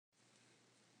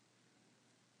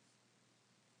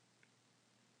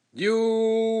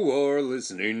You are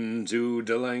listening to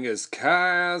Delanga's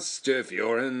Cast. If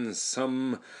you're in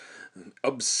some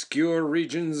obscure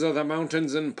regions of the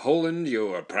mountains in Poland,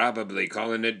 you are probably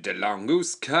calling it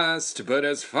Delangus Cast, but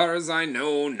as far as I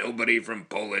know, nobody from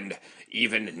Poland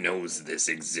even knows this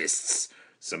exists.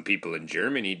 Some people in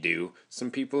Germany do,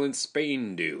 some people in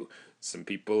Spain do, some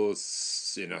people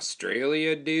in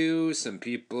Australia do, some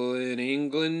people in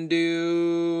England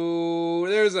do.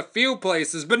 There's a few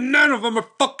places, but none of them are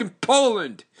fucking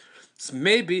Poland. So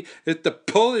maybe if the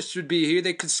Polish would be here,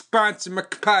 they could sponsor my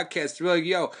podcast. Be like,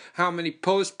 yo, how many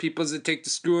Polish people does it take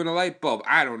to screw in a light bulb?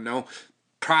 I don't know.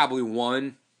 Probably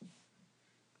one.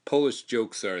 Polish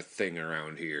jokes are a thing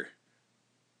around here.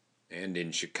 And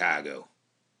in Chicago,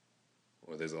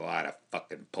 where there's a lot of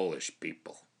fucking Polish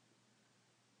people.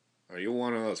 Are you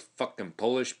one of those fucking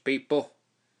Polish people?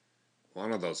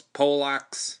 One of those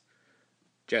Polacks?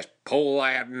 Just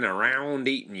Polading around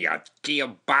eating your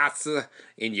kielbasa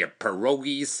and your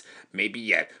pierogies. Maybe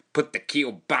you put the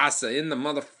kielbasa in the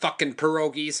motherfucking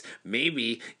pierogies.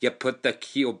 Maybe you put the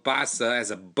kielbasa as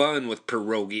a bun with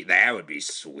pierogi. That would be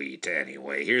sweet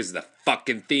anyway. Here's the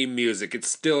fucking theme music.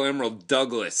 It's still Emerald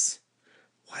Douglas.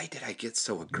 Why did I get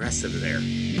so aggressive there?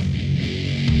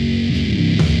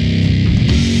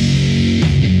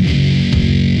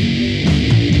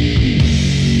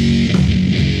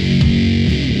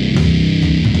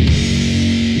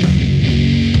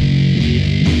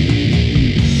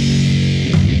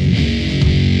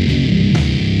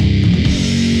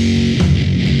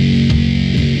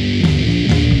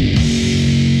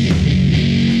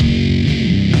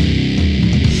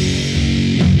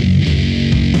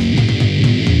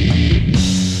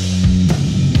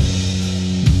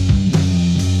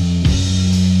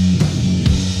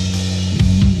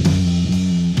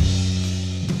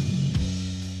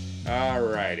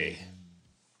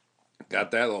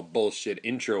 Got that little bullshit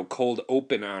intro cold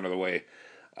open out of the way.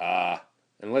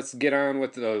 And let's get on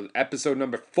with the episode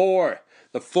number 4.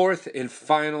 The fourth and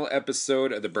final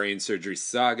episode of the brain surgery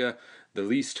saga. The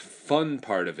least fun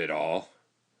part of it all.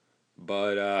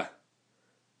 But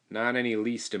not any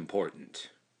least important.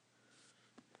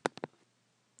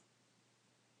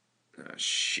 Oh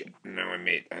shit. Now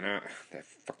that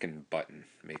fucking button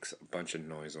makes a bunch of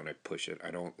noise when I push it.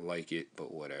 I don't like it,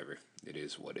 but whatever. It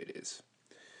is what it is.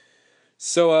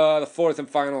 So, the fourth and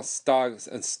final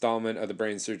installment of the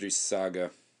brain surgery saga.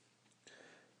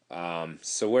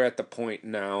 So we're at the point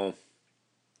now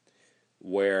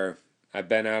where I've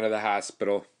been out of the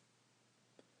hospital.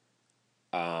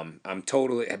 I've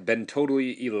been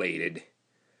totally elated.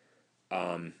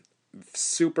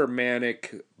 Super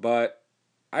manic, but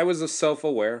I was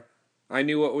self-aware. I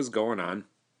knew what was going on.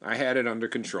 I had it under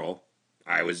control.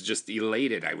 I was just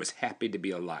elated. I was happy to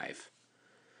be alive.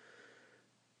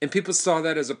 And people saw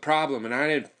that as a problem, and I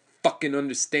didn't fucking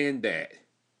understand that.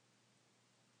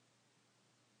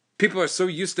 People are so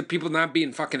used to people not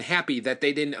being fucking happy that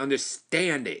they didn't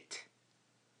understand it.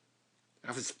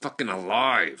 I was fucking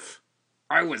alive.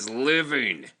 I was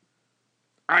living.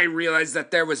 I realized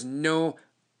that there was no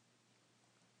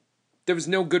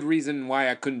good reason why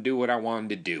I couldn't do what I wanted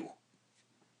to do.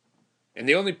 And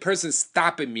the only person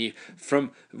stopping me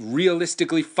from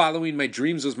realistically following my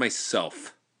dreams was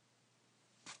myself.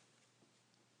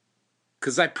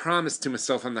 Because I promised to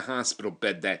myself on the hospital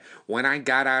bed that when I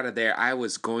got out of there, I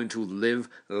was going to live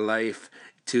life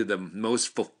to the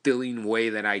most fulfilling way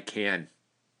that I can.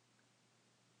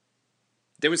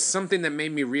 There was something that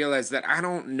made me realize that I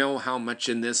don't know how much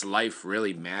in this life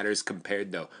really matters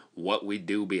compared to what we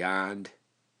do beyond.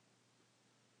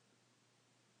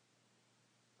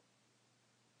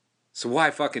 So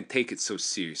why fucking take it so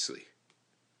seriously?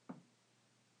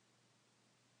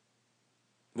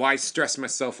 Why stress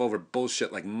myself over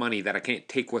bullshit like money that I can't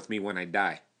take with me when I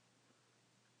die?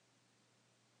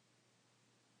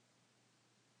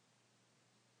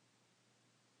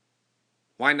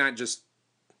 Why not just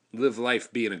live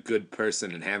life being a good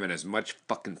person and having as much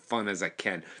fucking fun as I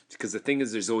can? Because the thing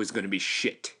is, there's always going to be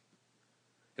shit.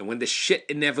 And when the shit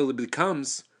inevitably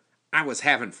comes, I was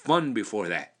having fun before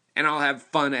that. And I'll have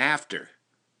fun after.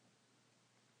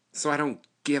 So I don't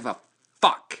give a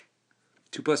fuck.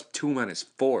 2 plus 2 minus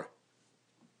 4.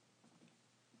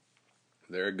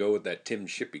 There I go with that Tim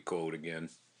Shippey quote again.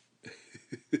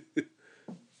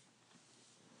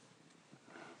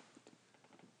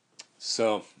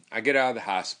 So, I get out of the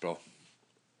hospital.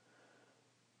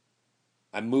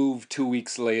 I moved 2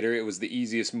 weeks later. It was the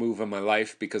easiest move of my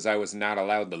life because I was not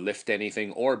allowed to lift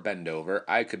anything or bend over.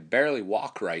 I could barely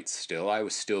walk right still. I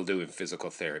was still doing physical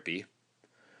therapy.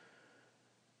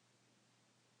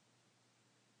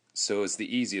 So it was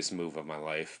the easiest move of my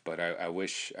life, but I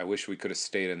wish we could have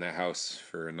stayed in that house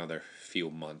for another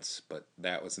few months, but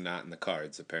that was not in the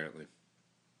cards apparently.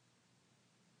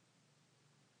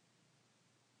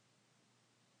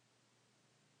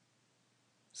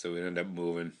 So we ended up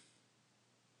moving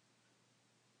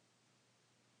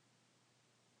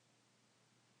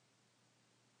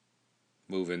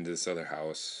to this other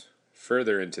house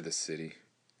further into the city.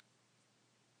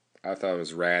 I thought it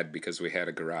was rad because we had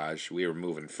a garage. We were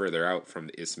moving further out from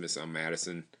the Isthmus on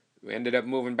Madison. We ended up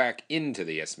moving back into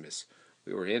the Isthmus.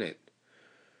 We were in it.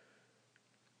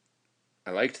 I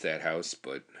liked that house,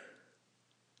 but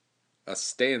us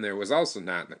staying there was also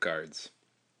not in the cards.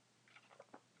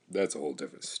 That's a whole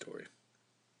different story.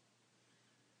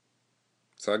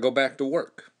 So I go back to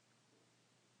work.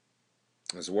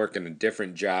 I was working a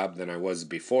different job than I was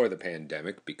before the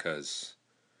pandemic because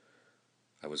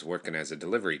I was working as a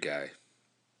delivery driver.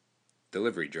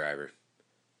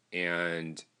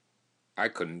 And I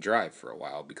couldn't drive for a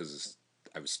while because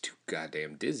I was too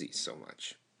goddamn dizzy so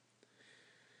much.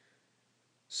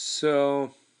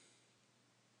 So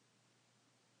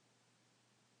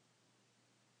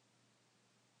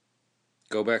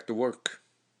go back to work.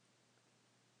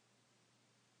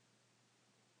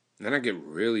 And then I get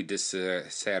really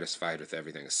dissatisfied with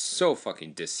everything. So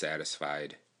fucking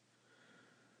dissatisfied.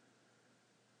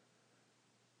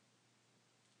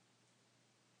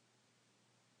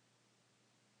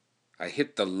 I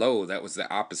hit the low that was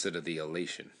the opposite of the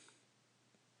elation.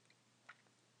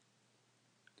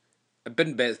 I've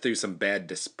been through some bad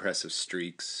depressive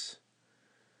streaks.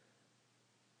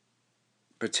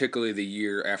 Particularly the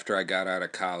year after I got out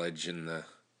of college and the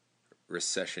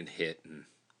recession hit and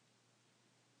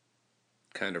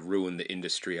kind of ruined the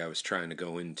industry I was trying to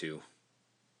go into.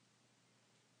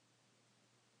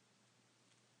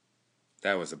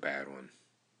 That was a bad one.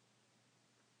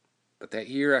 But that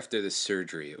year after the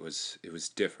surgery, it was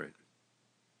different.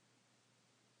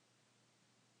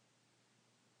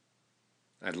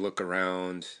 I'd look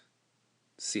around,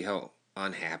 see how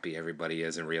unhappy everybody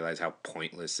is, and realize how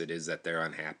pointless it is that they're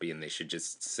unhappy, and they should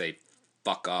just say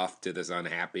fuck off to this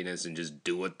unhappiness and just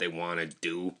do what they want to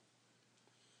do.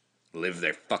 Live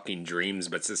their fucking dreams,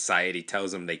 but society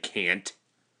tells them they can't.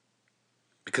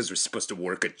 Because we're supposed to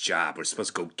work a job. We're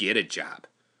supposed to go get a job.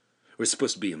 We're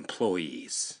supposed to be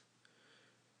employees.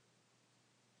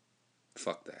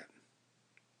 Fuck that.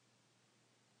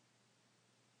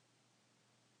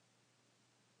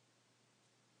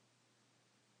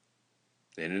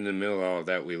 And in the middle of all of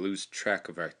that, we lose track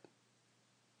of our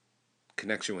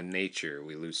connection with nature.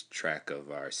 We lose track of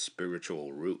our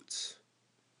spiritual roots.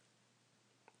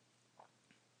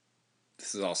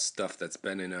 This is all stuff that's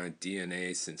been in our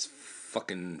DNA since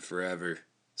fucking forever.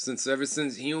 Ever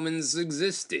since humans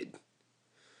existed.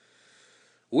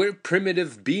 We're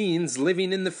primitive beings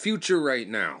living in the future right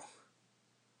now.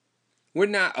 We're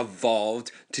not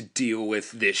evolved to deal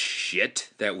with this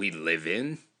shit that we live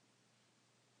in.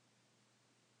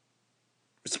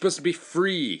 We're supposed to be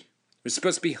free. We're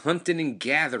supposed to be hunting and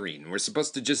gathering. We're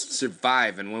supposed to just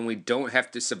survive, and when we don't have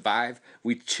to survive,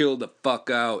 we chill the fuck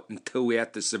out until we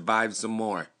have to survive some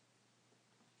more.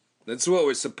 That's what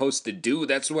we're supposed to do.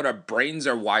 That's what our brains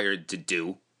are wired to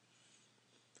do.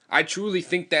 I truly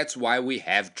think that's why we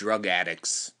have drug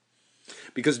addicts.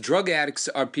 Because drug addicts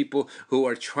are people who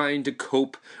are trying to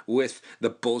cope with the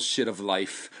bullshit of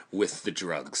life with the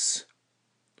drugs.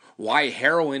 Why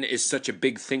heroin is such a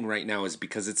big thing right now is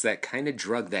because it's that kind of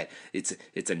drug that it's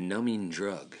a numbing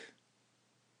drug.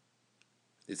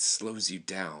 It slows you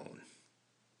down.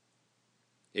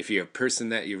 If you're a person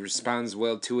that you responds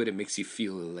well to it, it makes you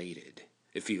feel elated.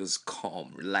 It feels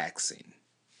calm, relaxing.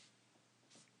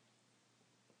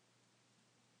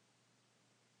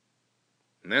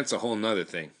 And that's a whole nother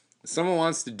thing. If someone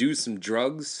wants to do some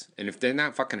drugs, and if they're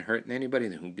not fucking hurting anybody,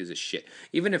 then who gives a shit?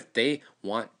 Even if they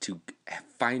want to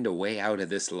find a way out of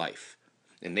this life,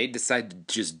 and they decide to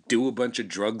just do a bunch of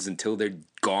drugs until they're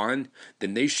gone,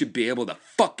 then they should be able to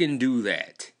fucking do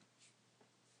that.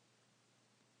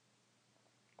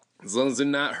 As long as they're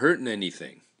not hurting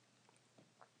anything.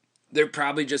 They're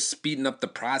probably just speeding up the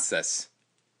process.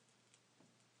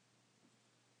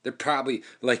 They're probably,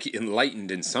 like, enlightened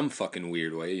in some fucking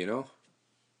weird way, you know?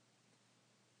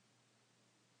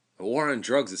 The war on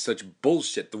drugs is such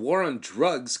bullshit. The war on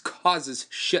drugs causes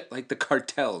shit like the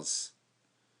cartels.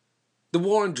 The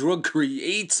war on drug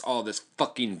creates all this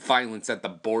fucking violence at the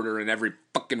border and every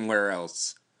fucking where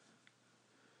else.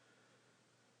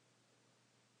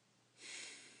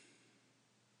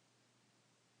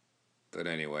 But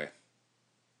anyway,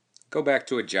 go back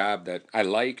to a job that I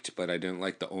liked, but I didn't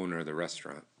like the owner of the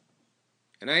restaurant.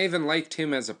 And I even liked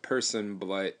him as a person,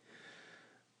 but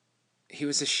he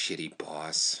was a shitty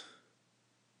boss.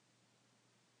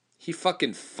 He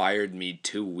fucking fired me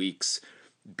 2 weeks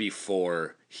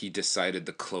before he decided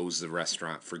to close the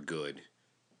restaurant for good.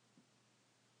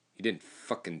 He didn't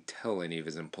fucking tell any of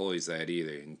his employees that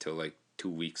either until like 2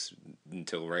 weeks,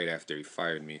 until right after he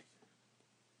fired me.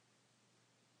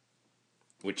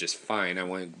 Which is fine. I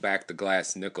went back to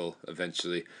Glass Nickel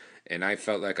eventually, and I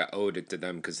felt like I owed it to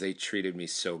them because they treated me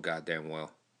so goddamn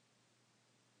well.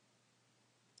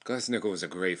 Glass Nickel was a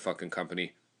great fucking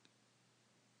company.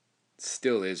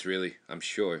 Still is, really, I'm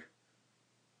sure.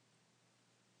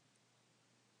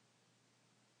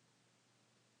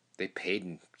 They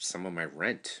paid some of my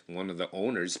rent. One of the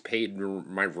owners paid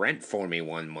my rent for me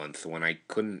one month when I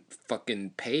couldn't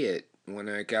fucking pay it when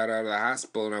I got out of the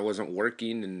hospital and I wasn't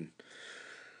working and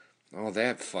all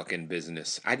that fucking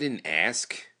business. I didn't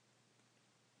ask.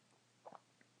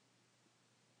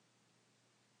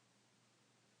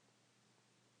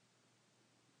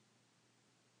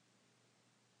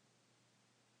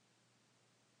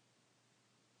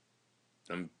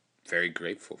 I'm very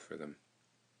grateful for them.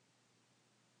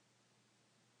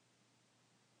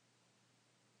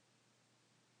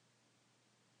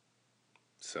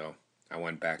 So I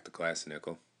went back to Glass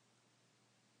Nickel.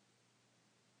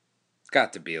 It's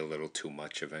got to be a little too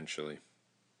much eventually. It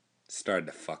started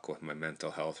to fuck with my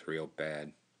mental health real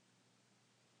bad.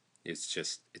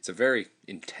 It's a very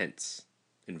intense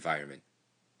environment.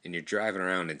 And you're driving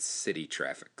around in city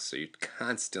traffic, so you're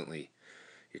constantly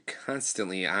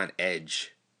on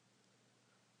edge.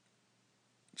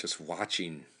 Just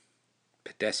watching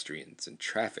pedestrians and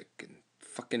traffic and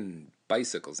fucking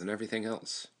bicycles and everything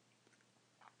else.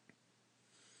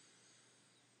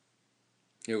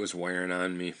 It was wearing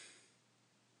on me.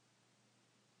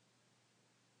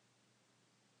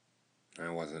 I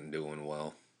wasn't doing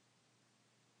well.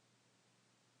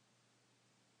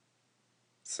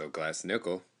 So Glass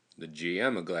Nickel, the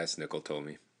GM of Glass Nickel, told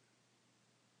me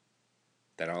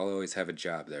that I'll always have a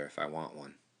job there if I want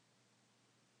one.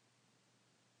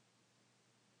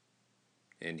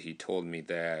 And he told me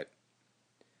that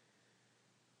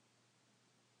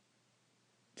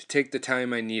to take the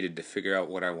time I needed to figure out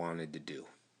what I wanted to do.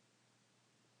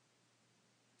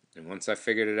 And once I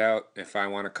figured it out, if I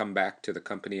want to come back to the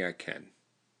company, I can.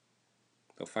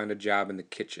 They'll find a job in the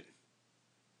kitchen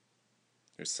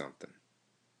or something.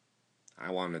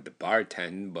 I wanted to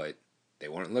bartend, but they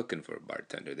weren't looking for a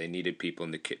bartender. They needed people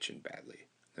in the kitchen badly.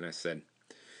 And I said,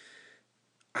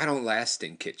 I don't last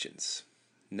in kitchens.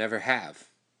 Never have.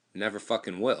 Never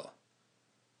fucking will.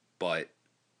 But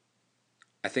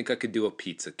I think I could do a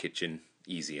pizza kitchen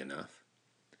easy enough.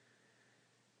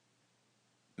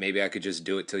 Maybe I could just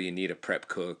do it till you need a prep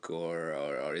cook or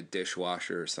a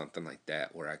dishwasher or something like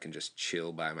that, where I can just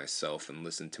chill by myself and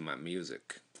listen to my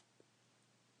music.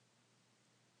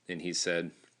 And he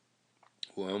said,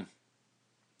 well,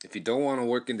 if you don't want to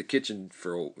work in the kitchen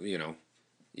for, you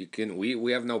can,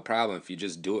 we have no problem if you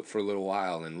just do it for a little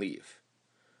while and leave.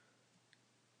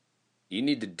 You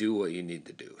need to do what you need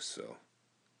to do. So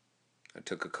I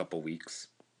took a couple weeks.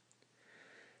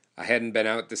 I hadn't been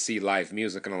out to see live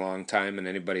music in a long time, and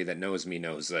anybody that knows me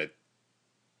knows that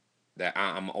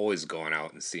I'm always going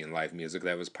out and seeing live music.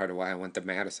 That was part of why I went to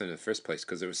Madison in the first place,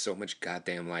 because there was so much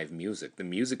goddamn live music. The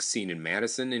music scene in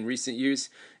Madison in recent years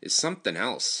is something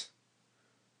else.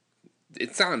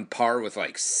 It's on par with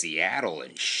like Seattle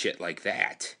and shit like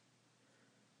that.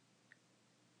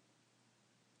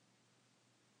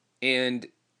 And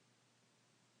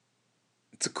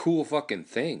it's a cool fucking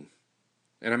thing.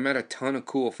 And I met a ton of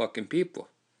cool fucking people.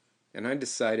 And I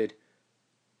decided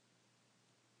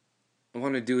I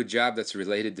want to do a job that's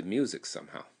related to music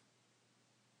somehow.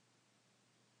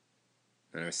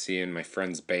 And I was seeing my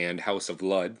friend's band, House of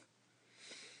Lud.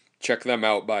 Check them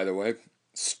out, by the way.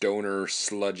 Stoner,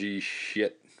 sludgy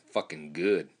shit. Fucking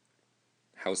good.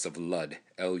 House of Lud.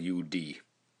 L-U-D.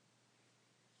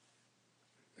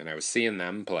 And I was seeing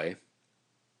them play.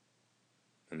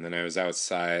 And then I was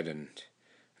outside and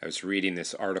I was reading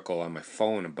this article on my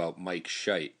phone about Mike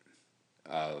Shite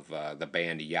of the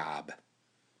band Yob.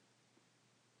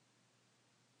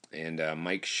 And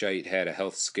Mike Shite had a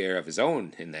health scare of his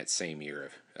own in that same year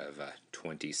of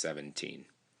 2017.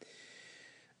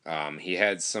 He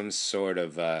had some sort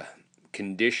of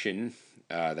condition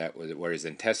that was where his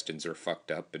intestines were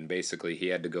fucked up, and basically he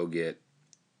had to go get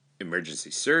emergency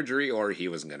surgery or he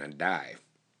was gonna die.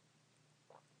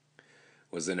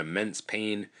 Was in immense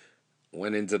pain.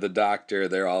 Went into the doctor.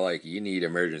 They're all like, "You need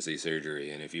emergency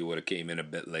surgery," and if you would have came in a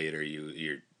bit later,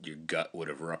 your gut would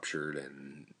have ruptured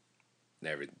and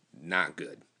not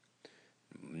good.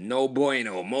 No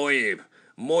bueno, muy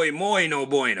no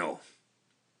bueno.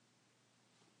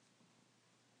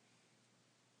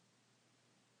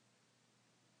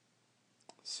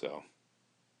 So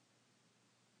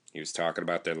he was talking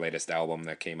about their latest album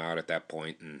that came out at that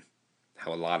point, and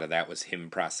how a lot of that was him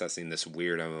processing this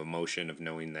weird emotion of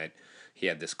knowing that he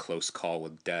had this close call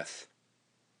with death.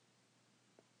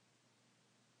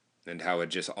 And how it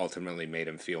just ultimately made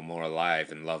him feel more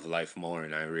alive and love life more.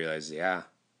 And I realized, yeah,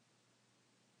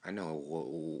 I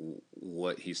know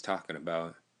what he's talking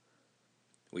about.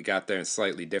 We got there in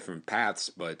slightly different paths,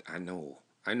 but I know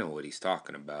what he's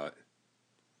talking about.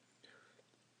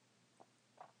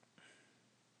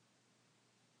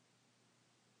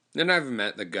 And I've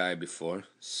met the guy before.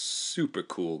 Super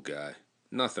cool guy.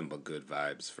 Nothing but good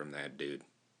vibes from that dude.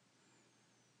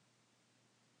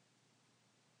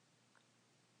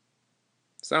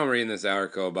 So I'm reading this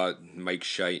article about Mike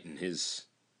Scheidt and his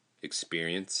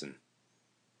experience, and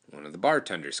one of the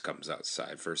bartenders comes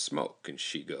outside for a smoke, and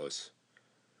she goes,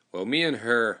 well, me and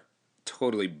her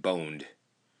totally boned.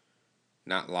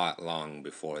 Not long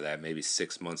before that, maybe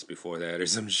 6 months before that or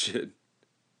some shit.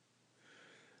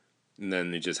 And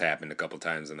then it just happened a couple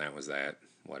times, and that was that.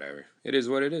 Whatever. It is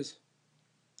what it is.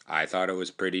 I thought it was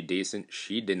pretty decent.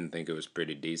 She didn't think it was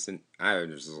pretty decent. I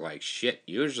was like, shit,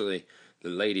 usually the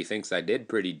lady thinks I did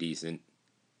pretty decent.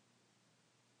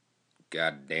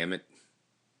 God damn it.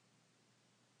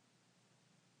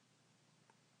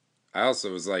 I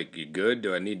also was like, you good?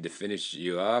 Do I need to finish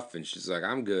you off? And she's like,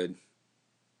 I'm good.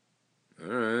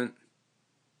 Alright.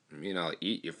 I mean, I'll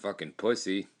eat your fucking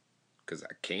pussy. Because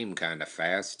I came kind of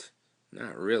fast.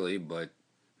 Not really, but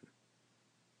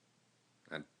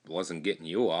I wasn't getting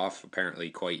you off apparently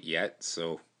quite yet,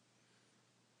 so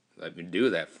let me do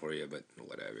that for you, but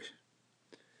whatever.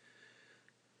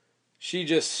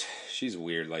 She's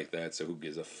weird like that, so who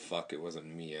gives a fuck? It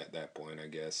wasn't me at that point, I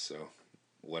guess, so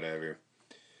whatever.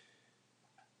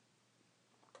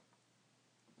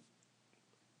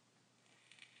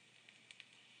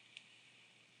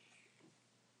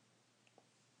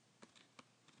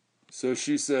 So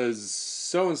she says,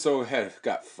 so-and-so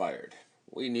got fired.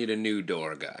 We need a new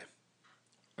door guy.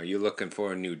 Are you looking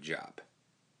for a new job?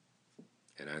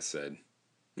 And I said,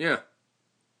 yeah,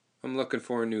 I'm looking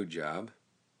for a new job.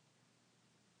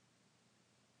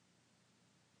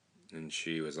 And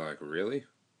she was like, really?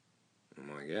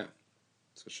 I'm like, yeah.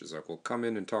 So she's like, well, come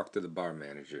in and talk to the bar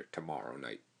manager tomorrow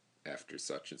night after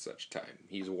such and such time.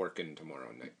 He's working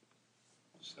tomorrow night.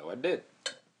 So I did.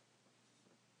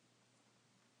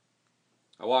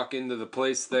 I walk into the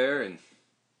place there, and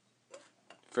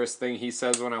first thing he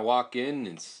says when I walk in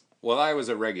is, well, I was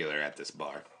a regular at this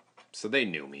bar, so they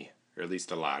knew me, or at least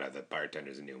a lot of the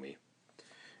bartenders knew me.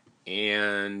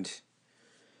 And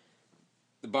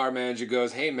the bar manager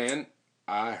goes, hey man,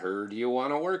 I heard you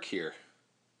want to work here.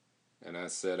 And I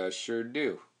said, I sure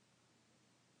do.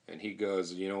 And he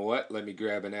goes, you know what, let me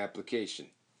grab an application.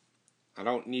 I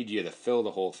don't need you to fill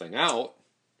the whole thing out,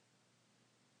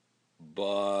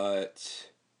 but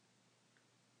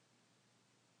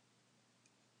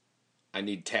I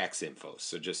need tax info.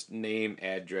 So just name,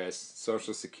 address,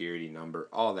 social security number,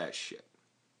 all that shit.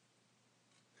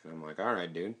 And I'm like, all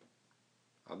right, dude,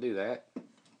 I'll do that.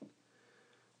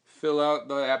 Fill out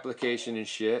the application and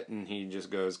shit, and he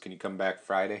just goes, can you come back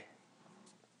Friday?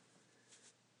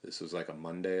 This was like a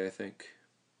Monday, I think.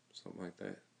 Something like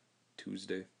that.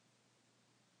 Tuesday.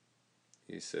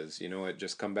 He says, you know what,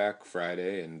 just come back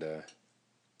Friday and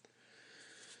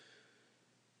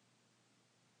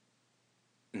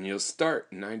you'll start.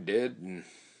 And I did, and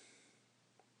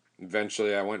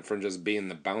eventually I went from just being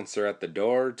the bouncer at the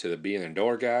door to being a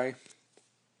door guy.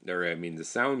 Or I mean the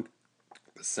sound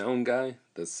guy,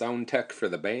 the sound tech for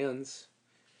the bands.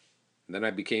 And then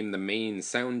I became the main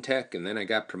sound tech, and then I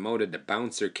got promoted to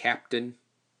bouncer captain.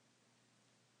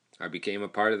 I became a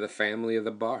part of the family of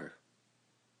the bar.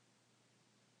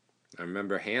 I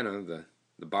remember Hannah,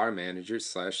 the bar manager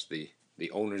slash the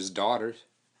owner's daughter.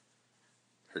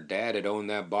 Her dad had owned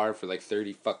that bar for like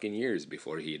 30 fucking years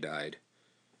before he died.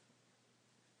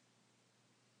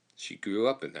 She grew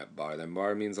up in that bar. That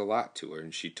bar means a lot to her,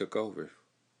 and she took over.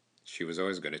 She was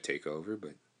always going to take over,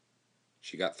 but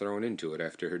she got thrown into it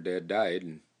after her dad died,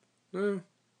 and, well,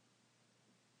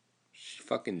 she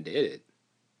fucking did it.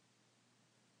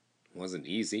 It wasn't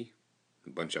easy. A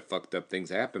bunch of fucked up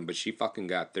things happened, but she fucking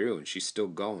got through, and she's still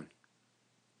going.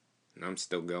 And I'm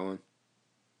still going.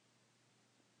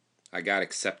 I got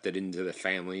accepted into the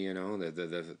family, you know,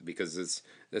 because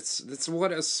that's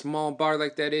what a small bar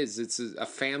like that is. It's a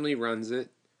family runs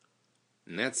it,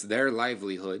 and that's their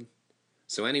livelihood.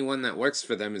 So anyone that works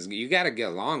for them you got to get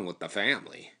along with the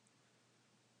family.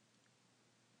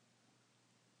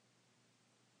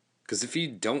 Because if you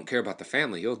don't care about the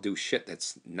family, you'll do shit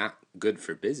that's not good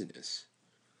for business.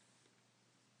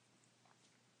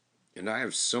 And I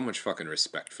have so much fucking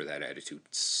respect for that attitude.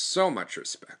 So much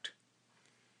respect.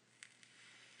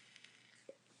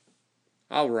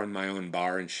 I'll run my own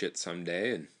bar and shit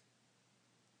someday, and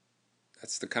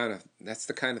that's the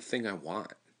kind of thing I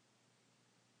want.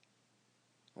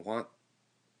 I want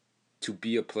to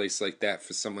be a place like that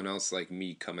for someone else like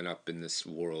me coming up in this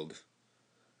world.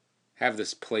 Have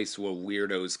this place where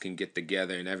weirdos can get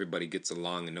together and everybody gets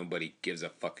along and nobody gives a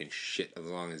fucking shit as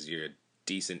long as you're a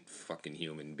decent fucking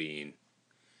human being.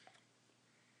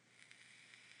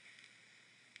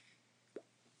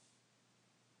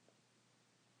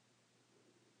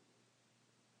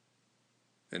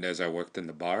 And as I worked in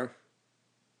the bar,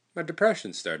 my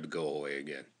depression started to go away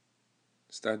again.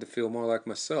 Started to feel more like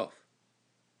myself.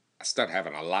 I started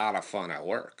having a lot of fun at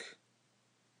work.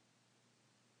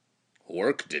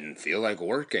 Work didn't feel like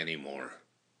work anymore.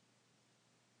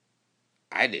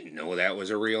 I didn't know that was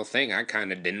a real thing. I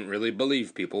kind of didn't really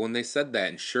believe people when they said that.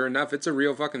 And sure enough, it's a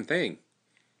real fucking thing.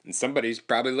 And somebody's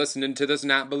probably listening to this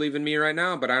not believing me right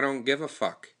now, but I don't give a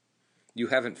fuck. You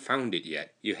haven't found it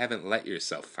yet. You haven't let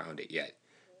yourself found it yet.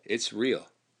 It's real.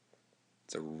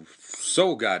 It's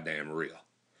so goddamn real.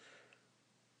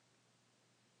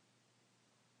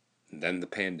 And then the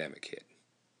pandemic hit.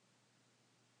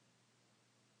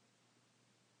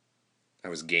 I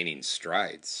was gaining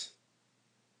strides.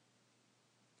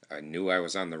 I knew I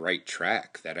was on the right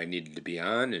track that I needed to be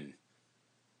on, and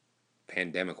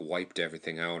pandemic wiped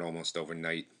everything out almost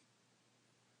overnight.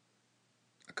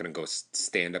 I couldn't go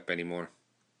stand up anymore.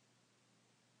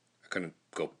 I couldn't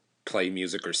go play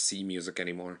music or see music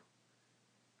anymore.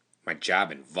 My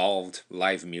job involved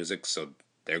live music, so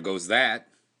there goes that.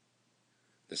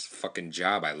 This fucking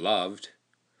job I loved.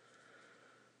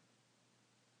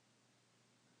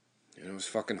 And it was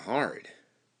fucking hard.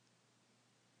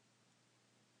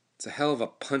 It's a hell of a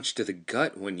punch to the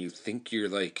gut when you think you're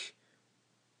like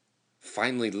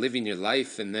finally living your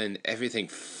life and then everything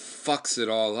fucks it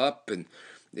all up, and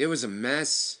it was a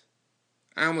mess.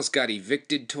 I almost got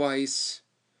evicted twice.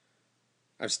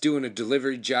 I was doing a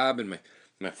delivery job and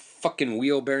my fucking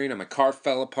wheel bearing on my car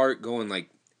fell apart going like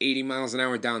 80 miles an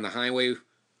hour down the highway.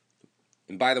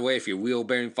 And by the way, if your wheel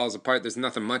bearing falls apart, there's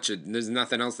nothing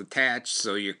else attached,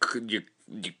 so your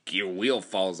wheel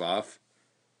falls off.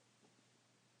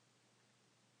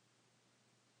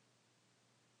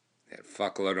 Had a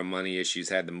fuckload of money issues,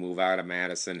 had to move out of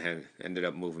Madison, ended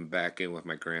up moving back in with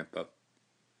my grandpa.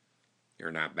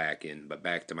 Or not back in, but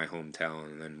back to my hometown,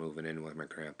 and then moving in with my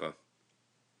grandpa.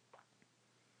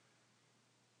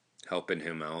 Helping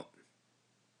him out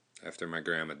after my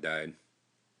grandma died.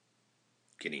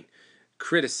 Getting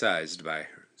criticized by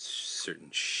certain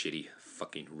shitty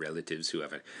fucking relatives who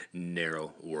have a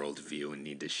narrow worldview and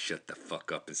need to shut the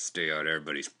fuck up and stay out of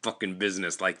everybody's fucking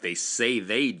business like they say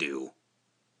they do.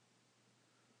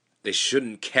 They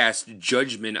shouldn't cast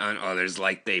judgment on others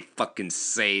like they fucking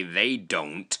say they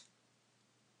don't.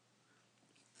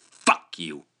 Fuck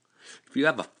you. If you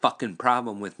have a fucking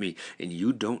problem with me and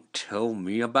you don't tell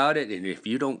me about it, and if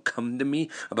you don't come to me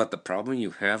about the problem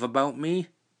you have about me,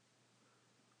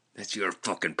 that's your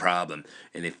fucking problem.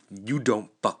 And if you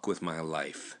don't fuck with my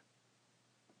life,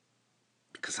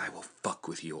 because I will fuck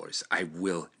with yours, I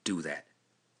will do that.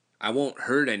 I won't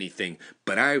hurt anything,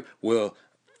 but I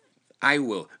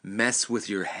will mess with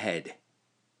your head.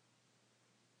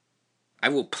 I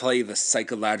will play the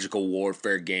psychological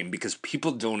warfare game because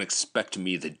people don't expect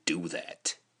me to do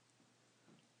that.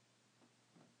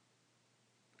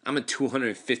 I'm a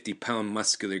 250-pound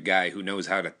muscular guy who knows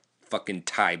how to fucking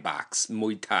Thai box,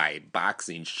 Muay Thai,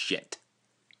 boxing shit,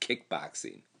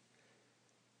 kickboxing.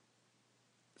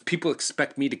 People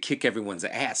expect me to kick everyone's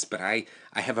ass, but I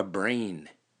have a brain.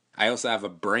 I also have a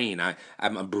brain.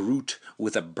 I'm a brute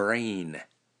with a brain.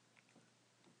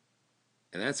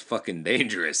 And that's fucking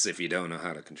dangerous if you don't know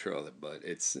how to control it. But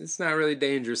it's not really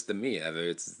dangerous to me ever.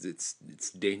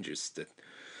 It's dangerous to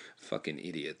fucking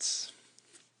idiots.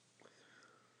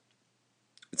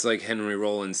 It's like Henry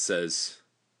Rollins says,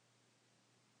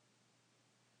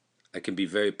 I can be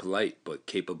very polite but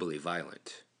capably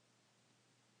violent.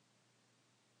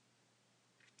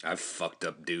 I've fucked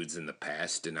up dudes in the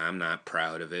past and I'm not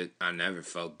proud of it. I never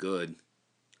felt good.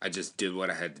 I just did what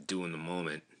I had to do in the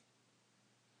moment.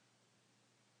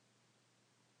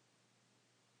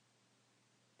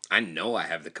 I know I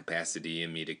have the capacity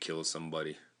in me to kill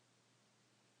somebody.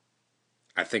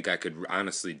 I think I could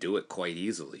honestly do it quite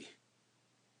easily.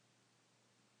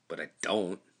 But I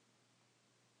don't.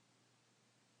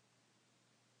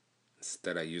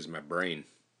 Instead, I use my brain.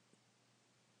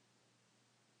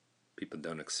 People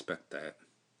don't expect that.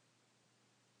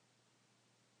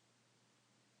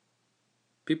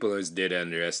 People always did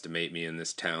underestimate me in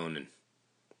this town, and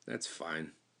that's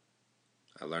fine.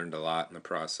 I learned a lot in the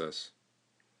process.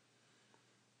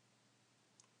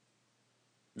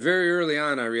 Very early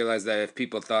on, I realized that if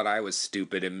people thought I was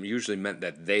stupid, it usually meant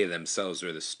that they themselves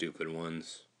were the stupid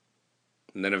ones.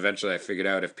 And then eventually I figured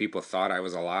out if people thought I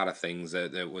was a lot of things,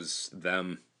 that it was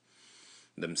them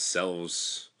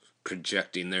themselves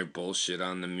projecting their bullshit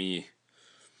onto me.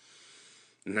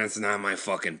 And that's not my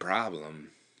fucking problem.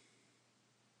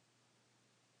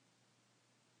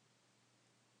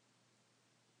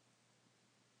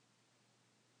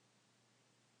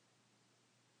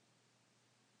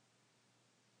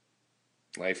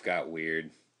 Life got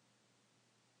weird.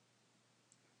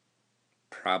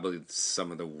 Probably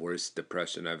some of the worst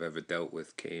depression I've ever dealt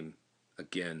with came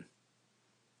again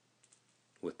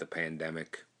with the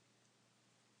pandemic.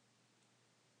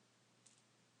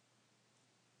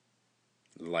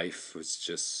 Life was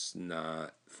just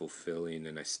not fulfilling,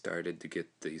 and I started to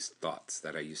get these thoughts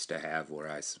that I used to have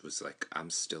where I was like, I'm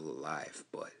still alive,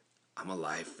 but I'm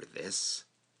alive for this.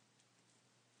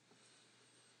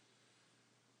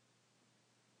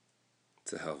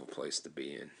 It's a hell of a place to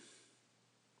be in.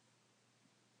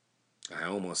 I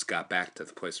almost got back to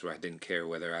the place where I didn't care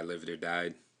whether I lived or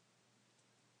died.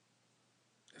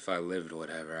 If I lived,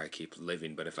 whatever, I keep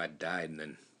living, but if I died,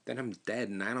 then I'm dead,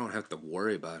 and I don't have to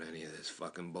worry about any of this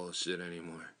fucking bullshit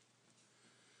anymore.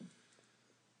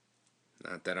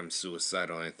 Not that I'm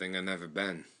suicidal or anything, I've never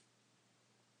been.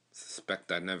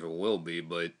 Suspect I never will be,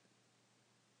 but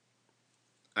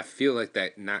I feel like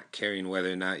that not caring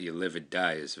whether or not you live or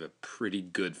die is a pretty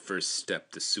good first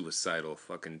step to suicidal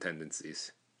fucking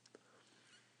tendencies.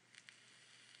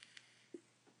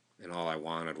 And all I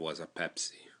wanted was a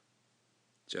Pepsi.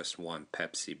 Just one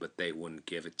Pepsi, but they wouldn't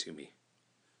give it to me.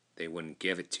 They wouldn't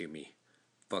give it to me.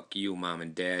 Fuck you, mom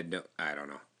and dad. No, I don't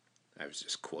know. I was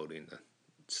just quoting the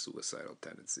suicidal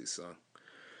tendencies song.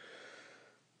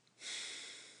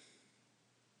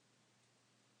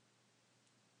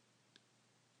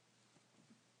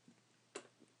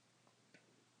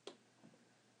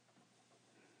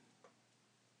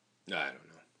 I don't know.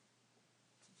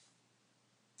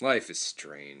 Life is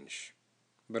strange,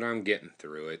 but I'm getting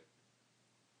through it.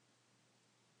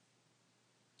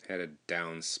 Had a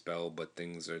down spell, but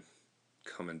things are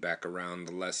coming back around.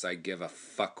 The less I give a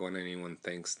fuck what anyone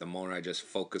thinks, the more I just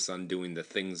focus on doing the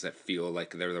things that feel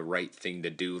like they're the right thing to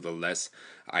do. The less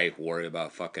I worry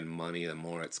about fucking money, the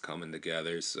more it's coming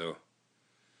together. So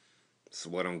it's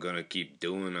what I'm gonna keep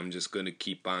doing. I'm just gonna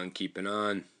keep on keeping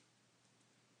on.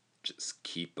 Just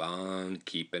keep on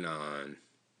keeping on.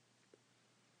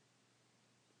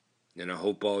 And I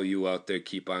hope all you out there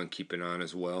keep on keeping on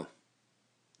as well.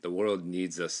 The world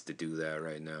needs us to do that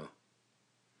right now.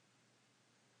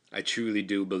 I truly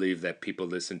do believe that people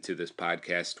listen to this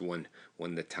podcast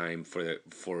when the time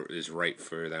for is right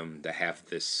for them to have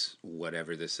this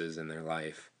whatever this is in their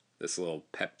life. This little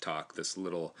pep talk, this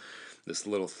little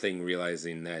thing,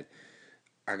 realizing that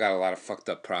I got a lot of fucked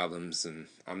up problems and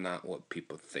I'm not what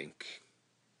people think.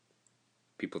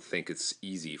 People think it's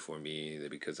easy for me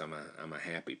because I'm a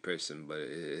happy person, but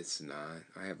it's not.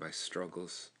 I have my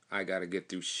struggles. I gotta get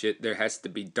through shit. There has to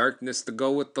be darkness to go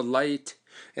with the light.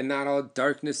 And not all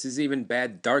darkness is even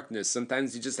bad darkness.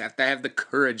 Sometimes you just have to have the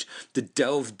courage to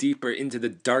delve deeper into the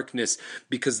darkness,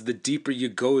 because the deeper you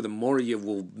go, the more you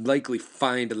will likely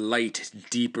find light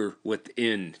deeper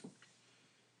within.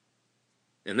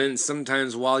 And then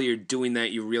sometimes while you're doing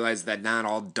that, you realize that not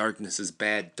all darkness is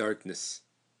bad darkness.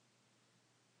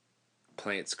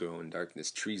 Plants grow in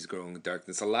darkness, trees grow in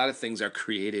darkness. A lot of things are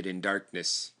created in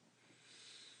darkness.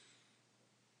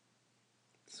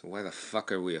 So why the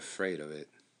fuck are we afraid of it?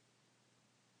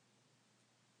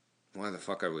 Why the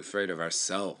fuck are we afraid of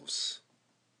ourselves?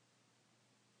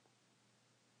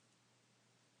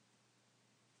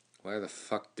 Why the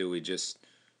fuck do we just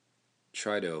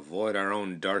try to avoid our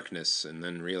own darkness and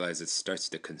then realize it starts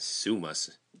to consume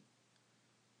us?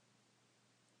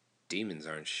 Demons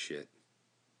aren't shit.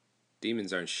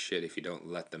 Demons aren't shit if you don't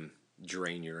let them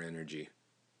drain your energy.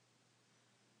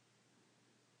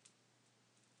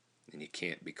 And you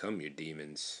can't become your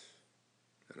demons.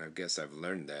 And I guess I've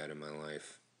learned that in my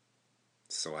life.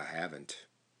 So I haven't.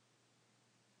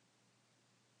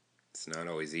 It's not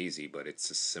always easy, but it's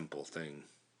a simple thing.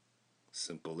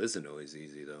 Simple isn't always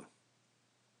easy, though.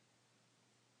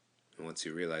 And once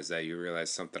you realize that, you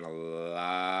realize something a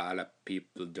lot of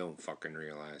people don't fucking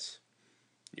realize.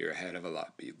 You're ahead of a lot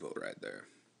of people right there.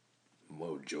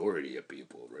 Majority of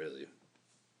people, really.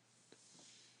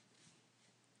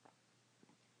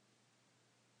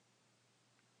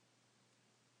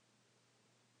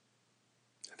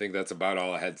 I think that's about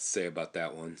all I had to say about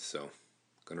that one, so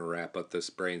Gonna wrap up this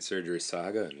brain surgery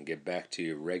saga and get back to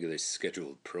your regular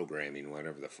scheduled programming,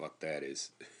 whatever the fuck that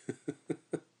is.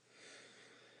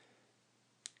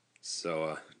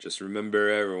 So, just remember,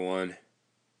 everyone,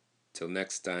 till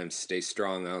next time, stay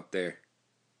strong out there,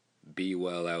 be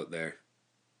well out there,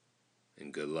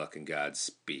 and good luck and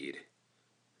Godspeed.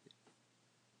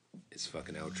 It's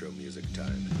fucking outro music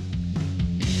time.